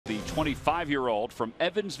25-year-old from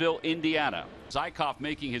Evansville, Indiana. Eickhoff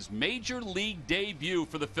making his major league debut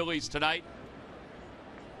for the Phillies tonight.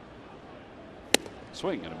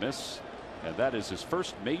 Swing and a miss, and that is his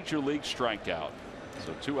first major league strikeout.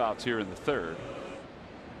 So 2 outs here in the third.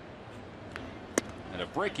 And a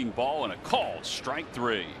breaking ball and a called strike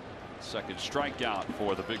 3. Second strikeout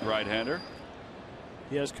for the big right-hander.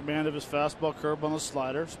 He has command of his fastball, curve on the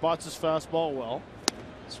slider, spots his fastball well.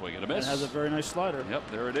 Swing and a miss. And has a very nice slider. Yep,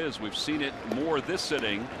 there it is. We've seen it more this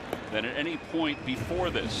inning than at any point before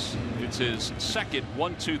this. It's his second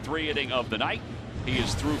 1-2-3 inning of the night. He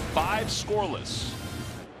is through 5 scoreless.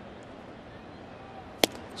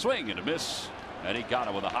 Swing and a miss, and he got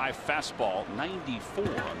him with a high fastball. 94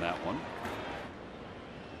 on that one.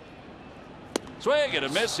 Swing and a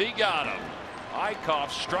miss, he got him.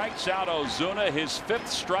 Eickhoff strikes out Ozuna, his 5th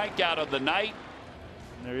strikeout of the night.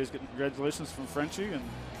 And there he is getting congratulations from Frenchie and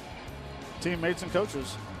teammates and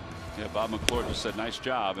coaches. Yeah, Bob McClure just said nice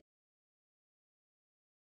job.